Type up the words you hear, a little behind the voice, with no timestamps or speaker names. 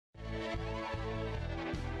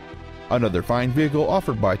Another fine vehicle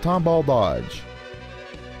offered by Tomball Dodge.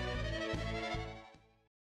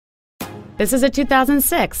 This is a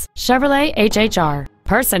 2006 Chevrolet HHR,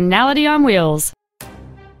 personality on wheels.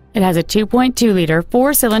 It has a 2.2-liter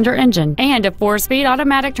four-cylinder engine and a 4-speed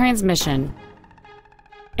automatic transmission.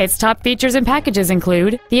 Its top features and packages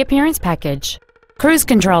include the appearance package, cruise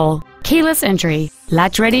control, keyless entry,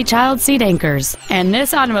 latch-ready child seat anchors, and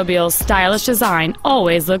this automobile's stylish design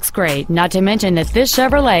always looks great, not to mention that this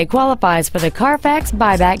Chevrolet qualifies for the Carfax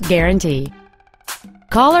buyback guarantee.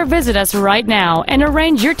 Call or visit us right now and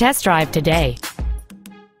arrange your test drive today.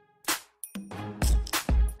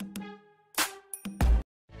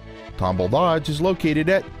 Tomball Dodge is located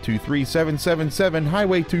at 23777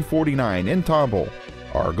 Highway 249 in Tomball.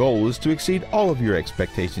 Our goal is to exceed all of your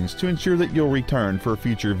expectations to ensure that you'll return for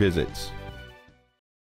future visits.